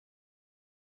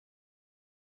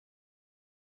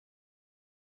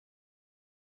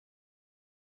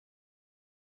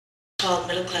called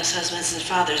middle-class husbands and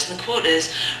fathers. And the quote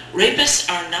is, "Rapists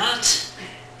are not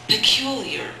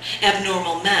peculiar,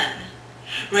 abnormal men.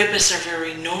 Rapists are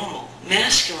very normal,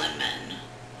 masculine men.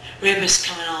 Rapists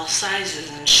come in all sizes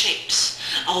and shapes,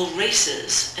 all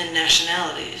races and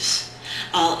nationalities,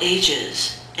 all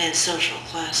ages and social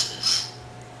classes."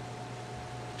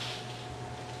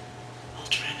 I'll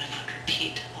try and not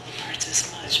repeat all the parts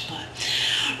as much, but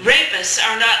rapists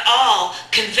are not all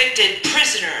convicted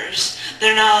prisoners.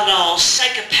 They're not all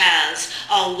psychopaths,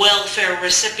 all welfare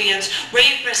recipients.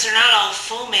 Rapists are not all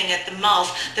foaming at the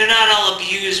mouth. They're not all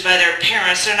abused by their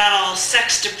parents. They're not all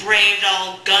sex-depraved,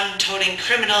 all gun-toting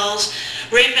criminals.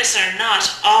 Rapists are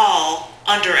not all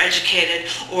undereducated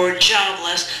or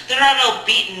jobless. They're not all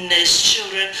beaten as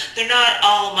children. They're not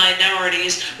all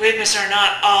minorities. Rapists are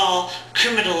not all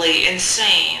criminally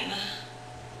insane.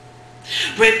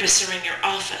 Rapists are in your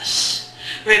office.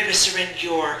 Rapists are in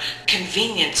your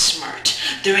convenience mart.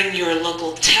 They're in your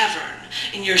local tavern,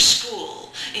 in your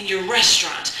school, in your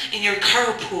restaurant, in your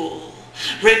carpool.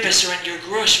 Rapists are in your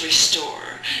grocery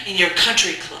store, in your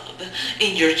country club,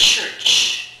 in your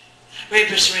church.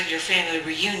 Rapists are in your family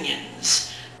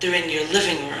reunions. They're in your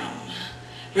living room.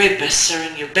 Rapists are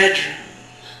in your bedroom.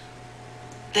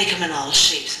 They come in all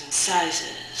shapes and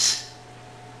sizes.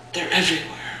 They're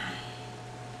everywhere.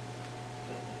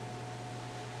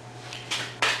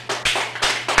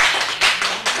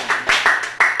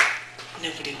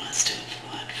 Nobody wants to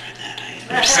applaud for that. I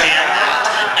understand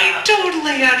that. I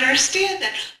totally understand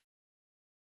that.